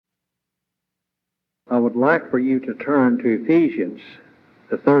I would like for you to turn to Ephesians,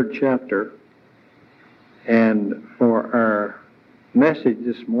 the 3rd chapter. And for our message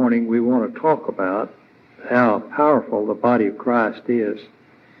this morning, we want to talk about how powerful the body of Christ is.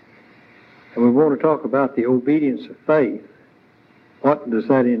 And we want to talk about the obedience of faith. What does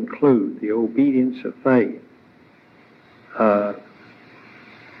that include, the obedience of faith?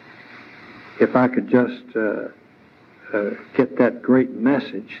 If I could just get that great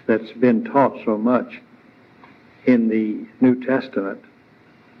message that's been taught so much in the New Testament,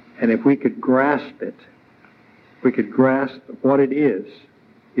 and if we could grasp it, we could grasp what it is,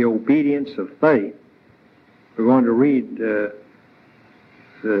 the obedience of faith. We're going to read the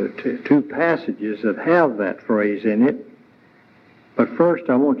two passages that have that phrase in it. But first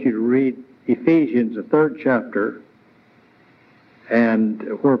I want you to read Ephesians, the 3rd chapter,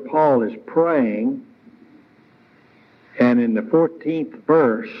 and where Paul is praying, and in the 14th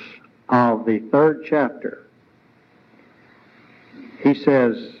verse of the 3rd chapter, he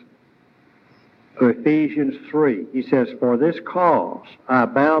says, Ephesians 3, he says, "For this cause I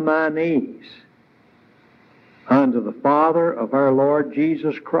bow my knees unto the Father of our Lord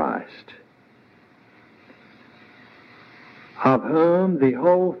Jesus Christ, of whom the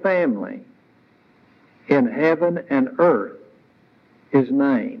whole family in heaven and earth is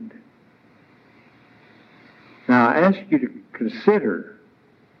named." Now I ask you to consider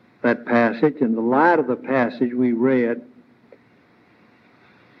that passage in the light of the passage we read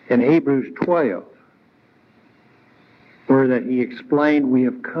in Hebrews 12, where that he explained we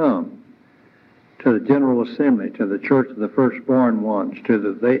have come to the General Assembly, to the church of the firstborn ones, to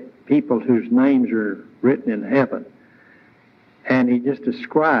the people whose names are written in heaven. And he just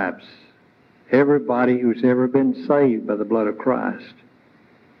describes everybody who's ever been saved by the blood of Christ.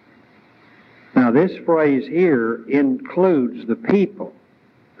 Now this phrase here includes the people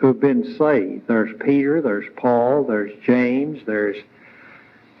who've been saved. There's Peter, there's Paul, there's James, there's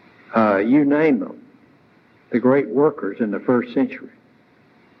you name them, the great workers in the first century.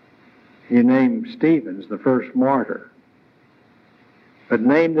 You name Stephen, the first martyr. But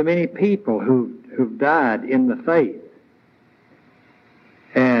name the many people who've died in the faith.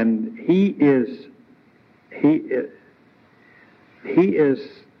 And he is the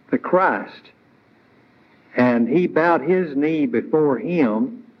Christ. And he bowed his knee before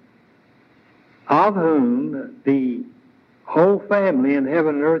him, of whom the whole family in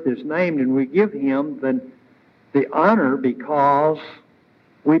heaven and earth is named, and we give him the honor because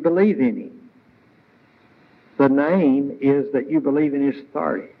we believe in him. The name is that you believe in his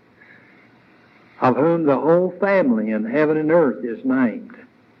authority, of whom the whole family in heaven and earth is named.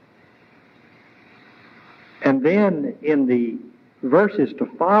 And then in the verses to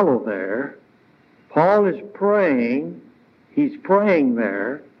follow there, Paul is praying, he's praying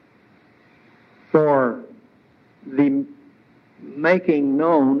there for the making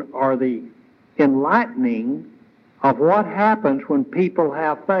known or the enlightening of what happens when people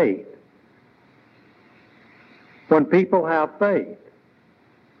have faith. When people have faith.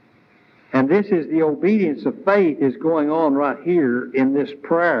 And this is the obedience of faith is going on right here in this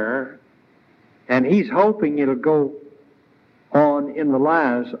prayer, and he's hoping it'll go on in the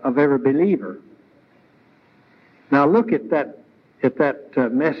lives of every believer. Now look at that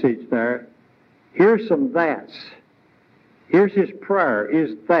message there. Here's some that's. Here's his prayer,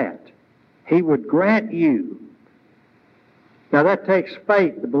 is that he would grant you. Now that takes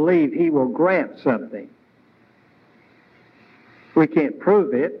faith to believe he will grant something. We can't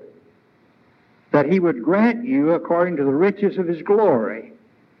prove it. That he would grant you according to the riches of his glory.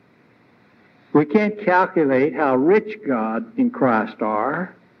 We can't calculate how rich God in Christ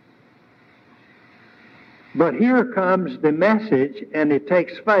are. But here comes the message, and it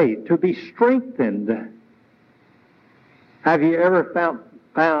takes faith to be strengthened. Have you ever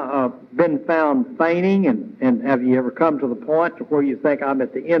been found fainting, and have you ever come to the point where you think, I'm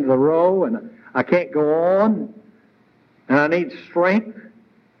at the end of the row and I can't go on and I need strength?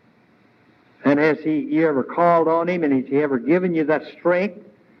 And has you ever called on him, and has he ever given you that strength?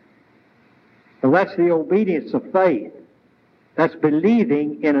 Well, that's the obedience of faith. That's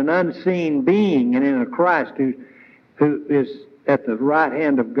believing in an unseen being and in a Christ who is at the right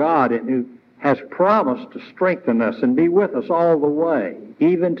hand of God and who has promised to strengthen us and be with us all the way,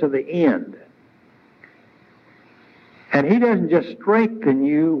 even to the end. And he doesn't just strengthen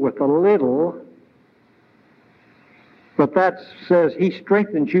you with a little, but that says he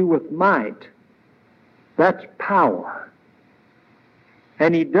strengthens you with might. That's power.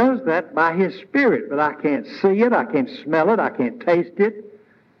 And he does that by his Spirit, but I can't see it, I can't smell it, I can't taste it,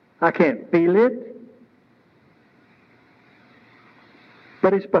 I can't feel it.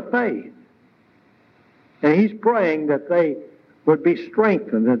 But it's by faith. And he's praying that they would be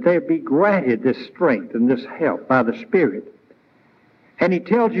strengthened, that they would be granted this strength and this help by the Spirit. And he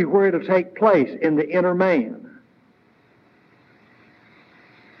tells you where it'll take place, in the inner man.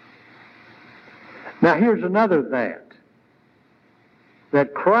 Now here's another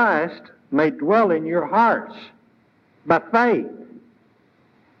that Christ may dwell in your hearts by faith.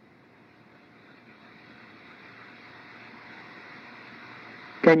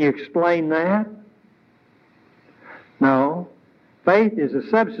 Can you explain that? No. Faith is the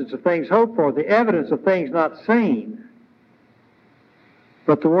substance of things hoped for, the evidence of things not seen.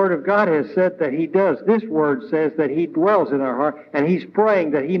 But the Word of God has said that He does. This Word says that He dwells in our heart, and He's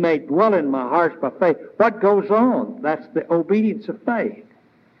praying that He may dwell in my hearts by faith. What goes on? That's the obedience of faith.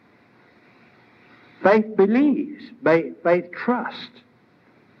 Faith believes. Faith trusts.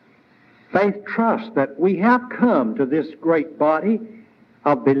 Faith trusts that we have come to this great body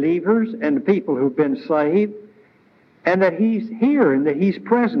of believers and people who've been saved, and that He's here and that He's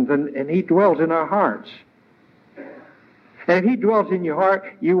present and He dwells in our hearts. And if He dwells in your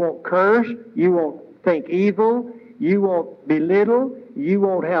heart, you won't curse, you won't think evil, you won't belittle, you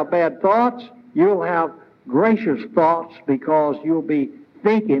won't have bad thoughts, you'll have gracious thoughts because you'll be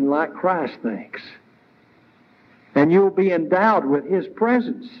thinking like Christ thinks. And you'll be endowed with His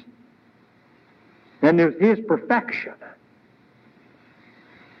presence and with His perfection.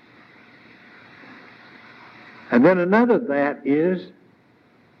 And then another that is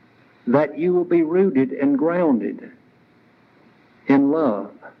that you will be rooted and grounded in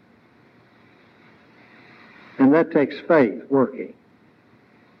love. And that takes faith working.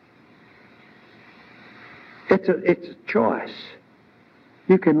 It's a choice.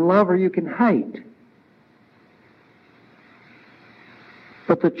 You can love or you can hate.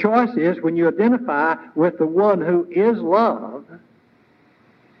 But the choice is when you identify with the one who is love,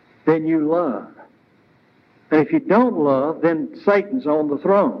 then you love. And if you don't love, then Satan's on the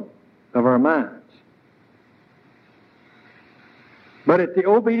throne of our minds. But at the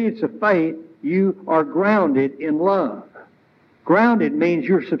obedience of faith, you are grounded in love. Grounded means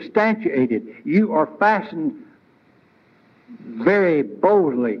you're substantiated. You are fastened very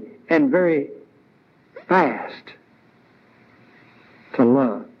boldly and very fast to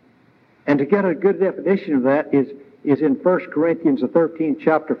love. And to get a good definition of that is in 1 Corinthians, the 13th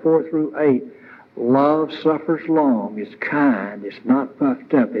chapter, 4 through 8. Love suffers long, is kind, it's not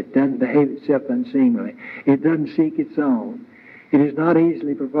puffed up, it doesn't behave itself unseemly, it doesn't seek its own, it is not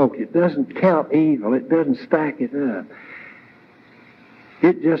easily provoked, it doesn't count evil, it doesn't stack it up.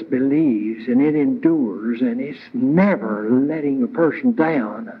 It just believes and it endures and it's never letting a person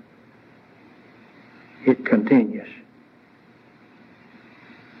down. It continues.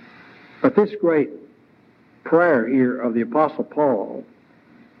 But this great prayer here of the Apostle Paul,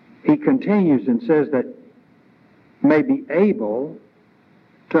 he continues and says that may be able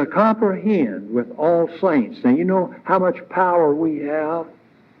to comprehend with all saints. Now, you know how much power we have?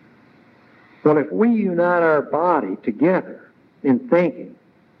 Well, if we unite our body together in thinking,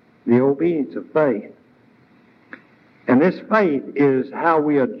 the obedience of faith, and this faith is how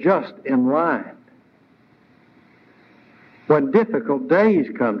we adjust in line. When difficult days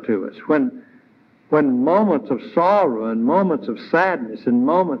come to us, when moments of sorrow and moments of sadness and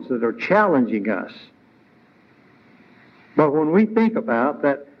moments that are challenging us. But when we think about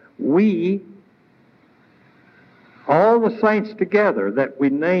that we, all the saints together that we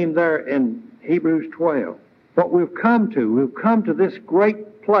name there in Hebrews 12, what we've come to this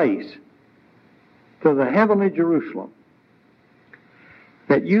great place, to the heavenly Jerusalem,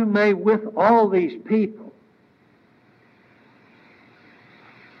 that you may with all these people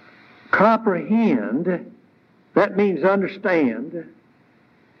comprehend, that means understand,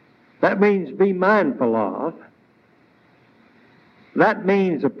 that means be mindful of, that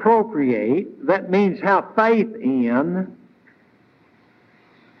means appropriate, that means have faith in,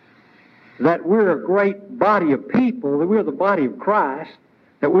 that we're a great body of people, that we're the body of Christ,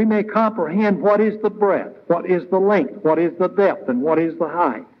 that we may comprehend what is the breadth, what is the length, what is the depth, and what is the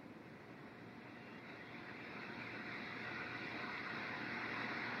height.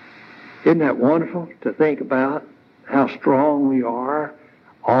 Isn't that wonderful to think about how strong we are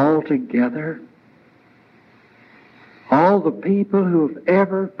all together? All the people who have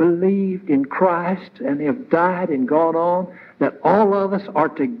ever believed in Christ and have died and gone on, that all of us are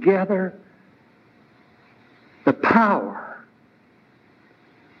together. The power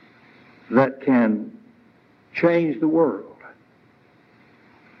that can change the world.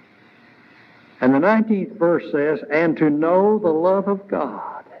 And the 19th verse says, and to know the love of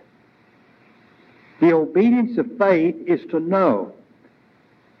God. The obedience of faith is to know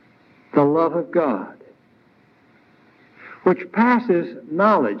the love of God. which passes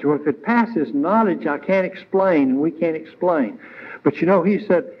knowledge. Well, if it passes knowledge, I can't explain, and we can't explain. But you know, he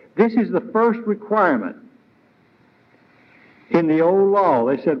said, this is the first requirement. In the old law,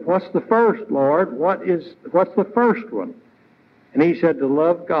 they said, what's the first, Lord? What's the first one? And he said, to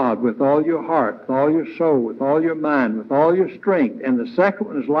love God with all your heart, with all your soul, with all your mind, with all your strength. And the second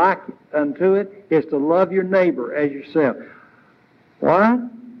one is like unto it, is to love your neighbor as yourself. What?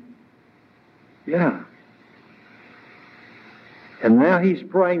 Yeah. And now he's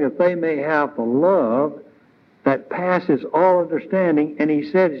praying that they may have the love that passes all understanding, and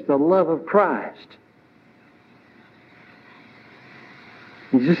he said it's the love of Christ.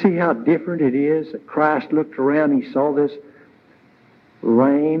 Did you see how different it is that Christ looked around and he saw this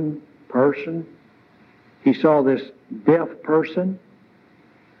lame person? He saw this deaf person.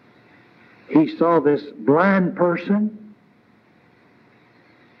 He saw this blind person.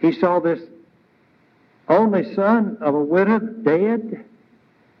 He saw this only son of a widow dead.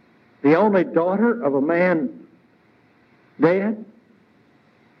 The only daughter of a man dead.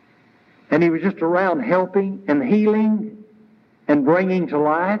 And he was just around helping and healing and bringing to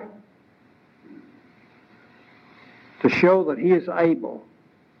light to show that he is able.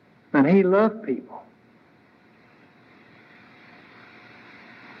 And he loved people.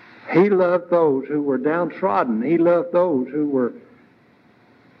 He loved those who were downtrodden. He loved those who were,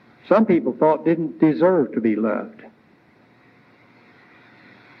 some people thought, didn't deserve to be loved.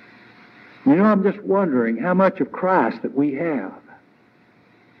 You know, I'm just wondering how much of Christ that we have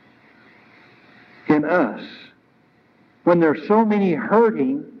in us when there's so many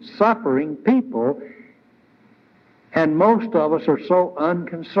hurting, suffering people, and most of us are so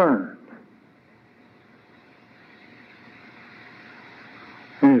unconcerned.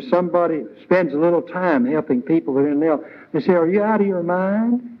 And if somebody spends a little time helping people that are in hell, they say, are you out of your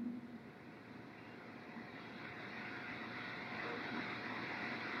mind?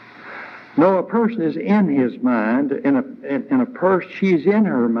 No, a person is in his mind, and a person, she's in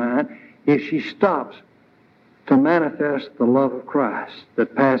her mind if she stops to manifest the love of Christ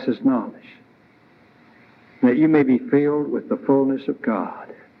that passes knowledge, that you may be filled with the fullness of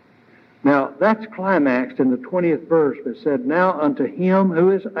God. Now, that's climaxed in the 20th verse that said, now unto him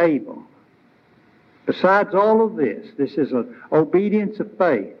who is able. Besides all of this, this is an obedience of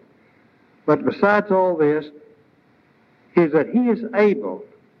faith, but besides all this, is that he is able,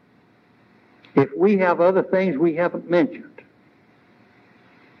 if we have other things we haven't mentioned.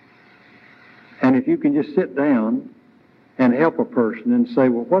 And if you can just sit down and help a person and say,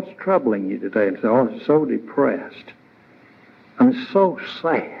 well, what's troubling you today? And say, oh, I'm so depressed. I'm so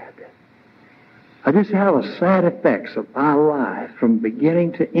sad. I just have the sad effects of my life from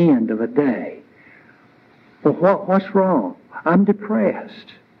beginning to end of a day. Well, what's wrong? I'm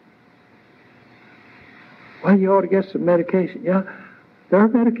depressed. Well, you ought to get some medication. Yeah, there are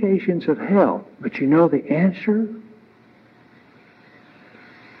medications that help, but you know the answer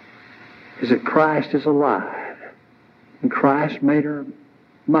is that Christ is alive, and Christ made her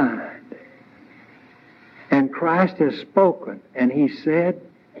mind. And Christ has spoken, and he said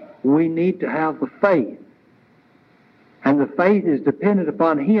we need to have the faith. And the faith is dependent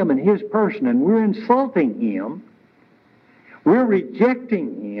upon him and his person, and we're insulting him. We're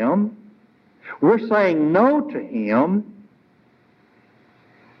rejecting him. We're saying no to him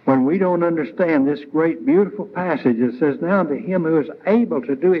when we don't understand this great, beautiful passage that says, now to him who is able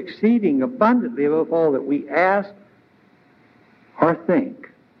to do exceeding abundantly above all that we ask or think.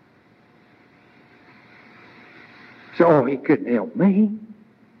 So, oh, he couldn't help me.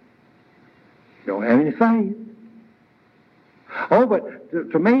 You don't have any faith. Oh,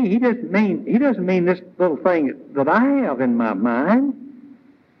 but to me, he doesn't mean this little thing that I have in my mind.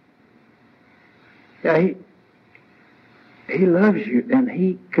 Yeah, he loves you, and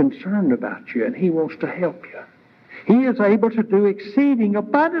he's concerned about you, and he wants to help you. He is able to do exceeding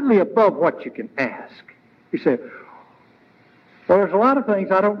abundantly above what you can ask. You say, well, there's a lot of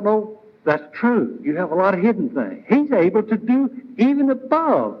things I don't know that's true. You have a lot of hidden things. He's able to do even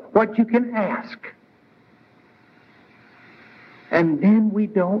above what you can ask. And then we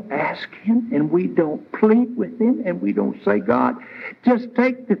don't ask him, and we don't plead with him, and we don't say, God, just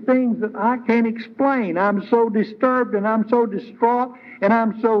take the things that I can't explain. I'm so disturbed, and I'm so distraught, and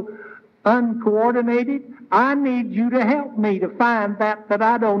I'm so uncoordinated. I need you to help me to find that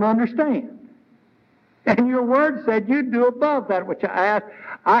I don't understand. And your word said you'd do above that which I ask.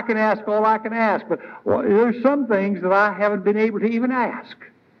 I can ask all I can ask, but there's some things that I haven't been able to even ask.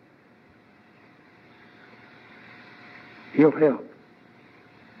 He'll help.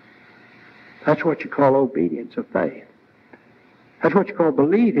 That's what you call obedience of faith. That's what you call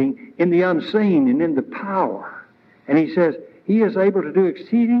believing in the unseen and in the power And he says, He is able to do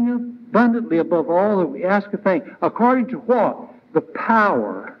exceeding abundantly above all that we ask or think, according to what? The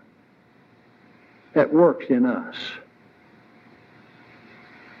power that works in us.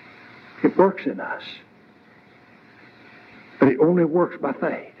 It works in us. But it only works by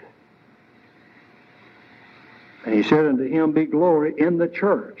faith. And he said, unto Him be glory in the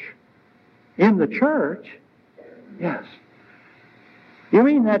church. In the church? Yes. You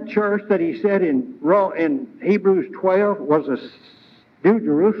mean that church that he said in Hebrews 12 was a New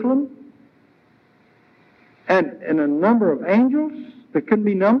Jerusalem? And a number of angels that couldn't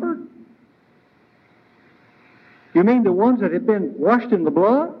be numbered? You mean the ones that had been washed in the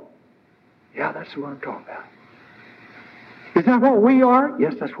blood? Yeah, that's what I'm talking about. Is that what we are?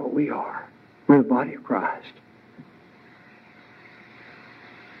 Yes, that's what we are. We're the body of Christ.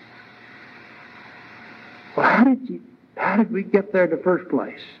 Well, how did we get there in the first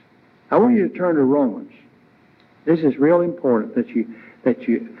place? I want you to turn to Romans. This is real important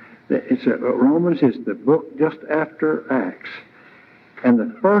Romans is the book just after Acts. And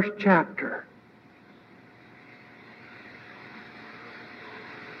the first chapter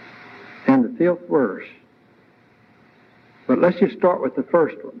and the 5th verse. But let's just start with the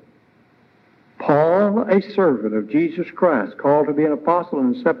first one. Paul, a servant of Jesus Christ, called to be an apostle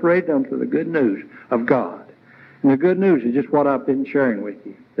and separated unto the good news of God. And the good news is just what I've been sharing with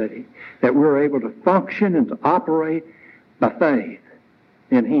you, that we're able to function and to operate by faith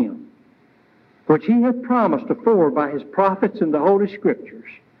in Him, which He had promised afore by His prophets in the Holy Scriptures.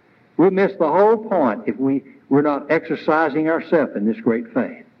 We'll miss the whole point if we're not exercising ourselves in this great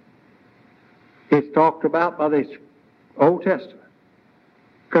faith. It's talked about by the Old Testament.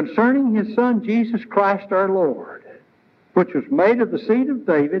 Concerning His Son, Jesus Christ our Lord, which was made of the seed of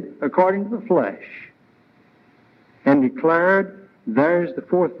David according to the flesh, and declared, there's the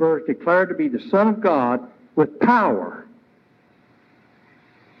 4th verse, declared to be the Son of God with power.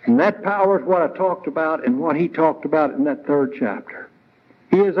 And that power is what I talked about and what he talked about in that 3rd chapter.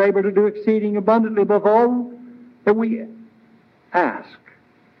 He is able to do exceeding abundantly above all that we ask,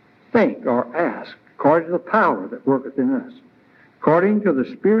 think, or ask, according to the power that worketh in us, according to the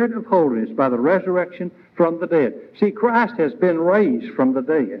Spirit of holiness by the resurrection from the dead. See, Christ has been raised from the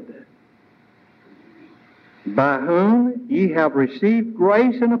dead, by whom ye have received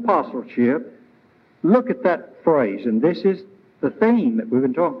grace and apostleship. Look at that phrase, and this is the theme that we've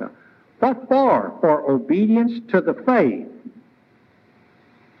been talking about. What for? For obedience to the faith.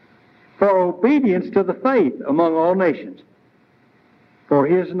 For obedience to the faith among all nations, for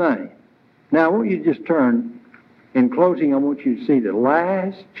His name. Now, I want you to just turn. In closing, I want you to see the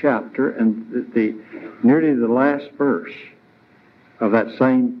last chapter and nearly the last verse of that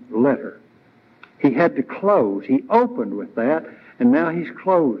same letter. He had to close. He opened with that, and now he's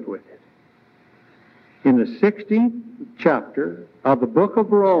closed with it. In the 16th chapter of the book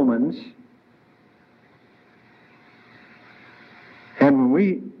of Romans, and when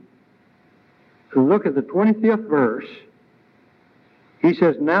we look at the 25th verse, he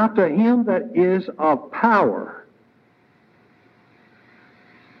says, now to Him that is of power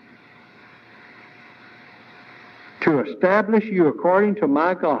to establish you according to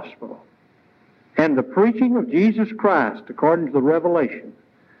my gospel, and the preaching of Jesus Christ according to the revelation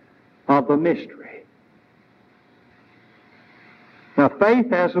of the mystery. Now,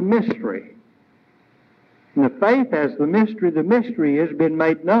 faith has a mystery. And the faith has the mystery. The mystery has been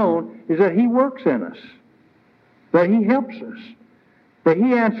made known is that He works in us, that He helps us, that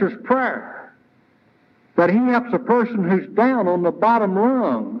He answers prayer, that He helps a person who's down on the bottom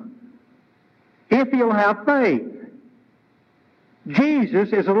rung if he'll have faith.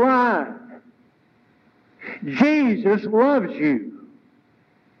 Jesus is alive. Jesus loves you.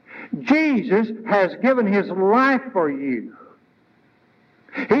 Jesus has given His life for you.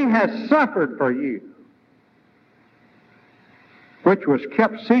 He has suffered for you, which was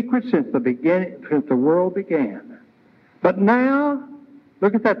kept secret since the world began. But now,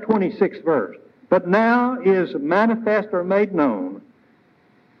 look at that 26th verse. But now is manifest or made known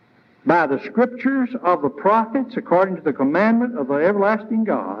by the Scriptures of the prophets according to the commandment of the everlasting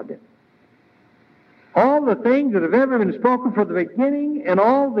God, all the things that have ever been spoken from the beginning, and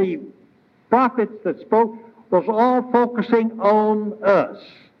all the prophets that spoke was all focusing on us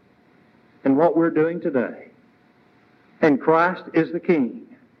and what we're doing today. And Christ is the King.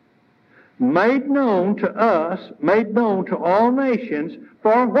 Made known to us, made known to all nations,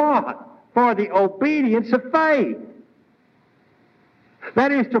 for what? For the obedience of faith.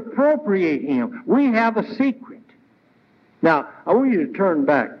 That is to appropriate Him. We have a secret. Now, I want you to turn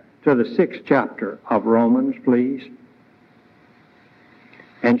back to the 6th chapter of Romans, please.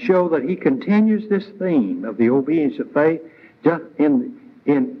 and show that he continues this theme of the obedience of faith just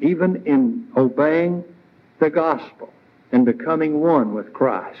even in obeying the gospel and becoming one with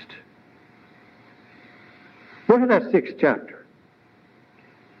Christ. Look at that 6th chapter.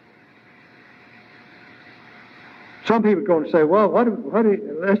 Some people are going to say, well,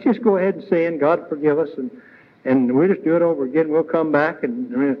 let's just go ahead and sin, God forgive us, and we'll just do it over again, we'll come back.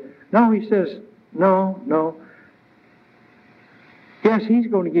 No, he says, no. Yes, he's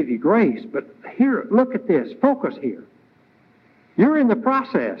going to give you grace, but here, look at this. Focus here. You're in the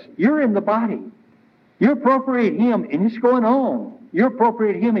process. You're in the body. You appropriate him, and it's going on. You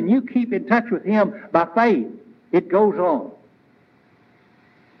appropriate him, and you keep in touch with him by faith. It goes on.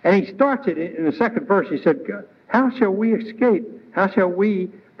 And he starts it in the 2nd verse. He said, how shall we escape? How shall we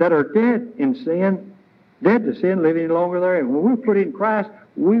that are dead to sin, live any longer therein? When we put in Christ,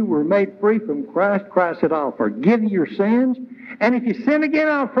 we were made free from Christ. Christ said, I'll forgive you your sins. And if you sin again,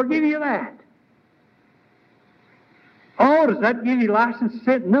 I'll forgive you that. Oh, does that give you license to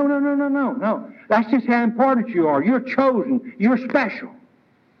sin? No. That's just how important you are. You're chosen. You're special.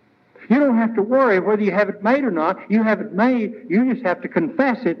 You don't have to worry whether you have it made or not. You have it made. You just have to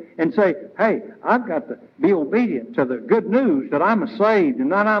confess it and say, hey, I've got to be obedient to the good news that I'm saved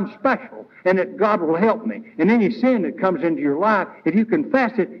and that I'm special and that God will help me. And any sin that comes into your life, if you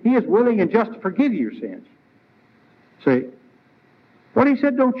confess it, he is willing and just to forgive you your sins. See? What he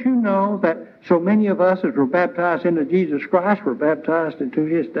said, don't you know that so many of us as were baptized into Jesus Christ were baptized into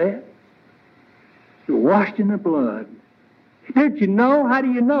his death? You're washed in the blood. Did you know? How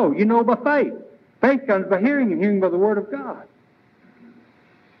do you know? You know by faith. Faith comes by hearing, and hearing by the Word of God.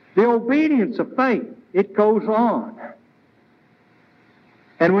 The obedience of faith, it goes on.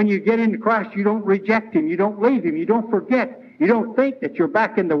 And when you get into Christ, you don't reject him. You don't leave him. You don't forget. You don't think that you're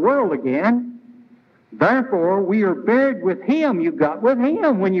back in the world again. Therefore, we are buried with him. You got with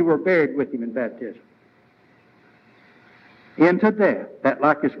him when you were buried with him in baptism. Into death, that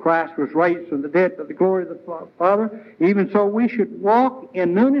like as Christ was raised from the dead to the glory of the Father, even so we should walk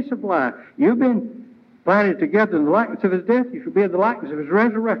in newness of life. You've been binded together in the likeness of his death, you should be in the likeness of his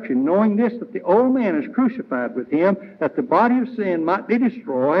resurrection, knowing this, that the old man is crucified with him, that the body of sin might be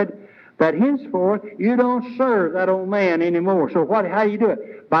destroyed, that henceforth you don't serve that old man anymore. So how do you do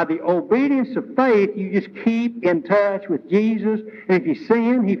it? By the obedience of faith, you just keep in touch with Jesus. And if you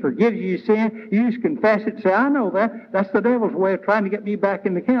sin, he forgives you your sin. You just confess it and say, I know that. That's the devil's way of trying to get me back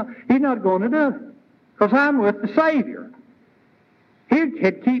in the camp. He's not going to do it because I'm with the Savior.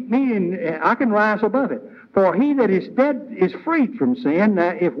 He'd keep me in, I can rise above it. For he that is dead is freed from sin.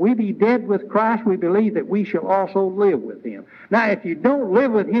 Now, if we be dead with Christ, we believe that we shall also live with him. Now, if you don't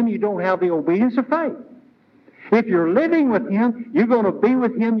live with him, you don't have the obedience of faith. If you're living with him, you're going to be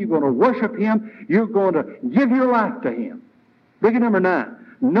with him, you're going to worship him, you're going to give your life to him. Look at number 9.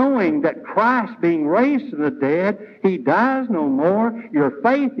 Knowing that Christ being raised from the dead, he dies no more, your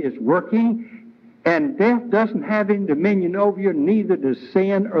faith is working, and death doesn't have any dominion over you, neither does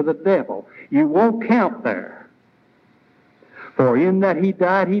sin or the devil. You won't count there. For in that he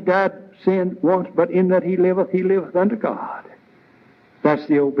died sin once, but in that he liveth unto God. That's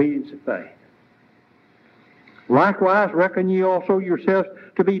the obedience of faith. Likewise, reckon ye also yourselves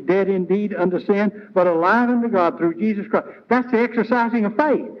to be dead indeed unto sin, but alive unto God through Jesus Christ. That's the exercising of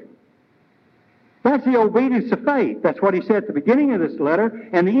faith. That's the obedience of faith. That's what he said at the beginning of this letter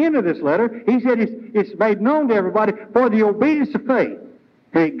and the end of this letter. He said it's made known to everybody for the obedience of faith.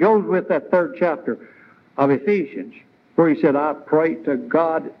 And it goes with that 3rd chapter of Ephesians, where he said, I pray to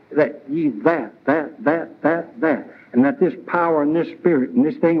God that ye that, and that this power and this spirit and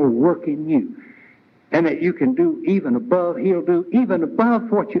this thing will work in you. And that you can do even above, he'll do even above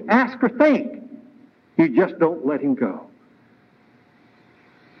what you ask or think. You just don't let him go.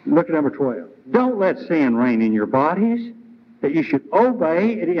 Look at number 12. Don't let sin reign in your bodies, that you should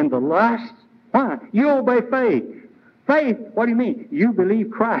obey it in the lust. Why? You obey faith. Faith, what do you mean? You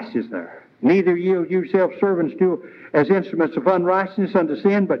believe Christ is there. Neither yield yourselves servants to as instruments of unrighteousness unto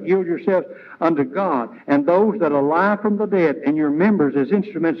sin, but yield yourselves unto God, and those that are alive from the dead, and your members as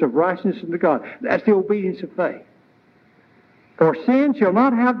instruments of righteousness unto God. That's the obedience of faith. For sin shall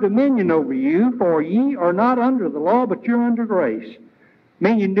not have dominion over you, for ye are not under the law, but you're under grace.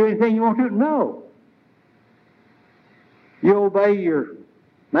 Mean you can do anything you want to? No. You obey your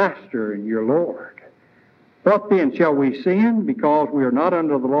master and your Lord. What then, shall we sin because we are not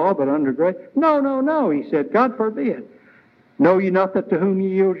under the law but under grace? No, he said, God forbid. Know ye not that to whom ye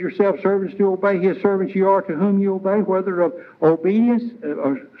yield yourselves servants to obey, his servants ye are to whom ye obey, whether of obedience,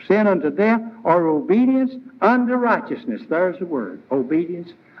 or sin unto death, or obedience unto righteousness. There's the word,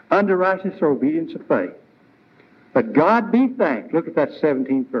 obedience unto righteousness or obedience of faith. But God be thanked, look at that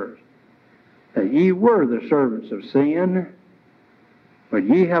 17th verse, that ye were the servants of sin, but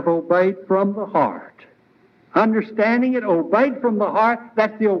ye have obeyed from the heart. Understanding it, obeyed from the heart,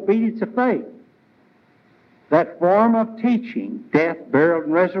 that's the obedience of faith. That form of teaching, death, burial,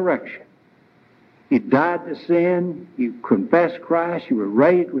 and resurrection. You died to sin, you confessed Christ, you were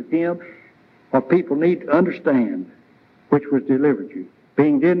raised with Him. What people need to understand, which was delivered you.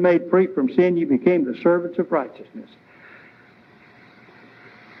 Being then made free from sin, you became the servants of righteousness.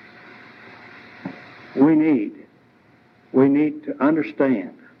 We need to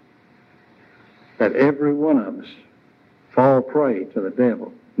understand that every one of us fall prey to the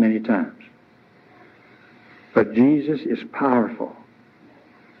devil many times. But Jesus is powerful,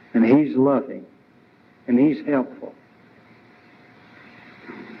 and He's loving, and He's helpful.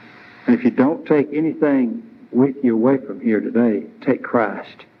 And if you don't take anything with you away from here today, take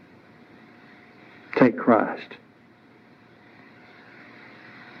Christ. Take Christ.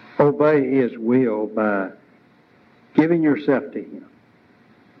 Obey His will by giving yourself to Him,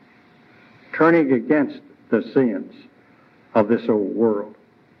 turning against the sins of this old world,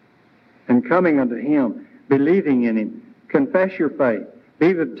 and coming unto Him, believing in Him. Confess your faith.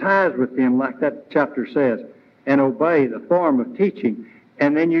 Be baptized with Him, like that chapter says, and obey the form of teaching.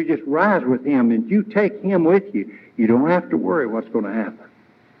 And then you just rise with Him, and you take Him with you. You don't have to worry what's going to happen.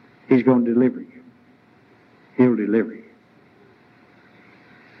 He's going to deliver you. He'll deliver you.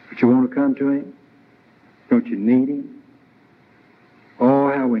 But you want to come to Him? Don't you need Him?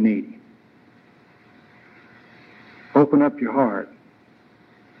 Oh, how we need Him. Open up your heart.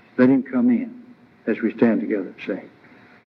 Let Him come in as we stand together and sing.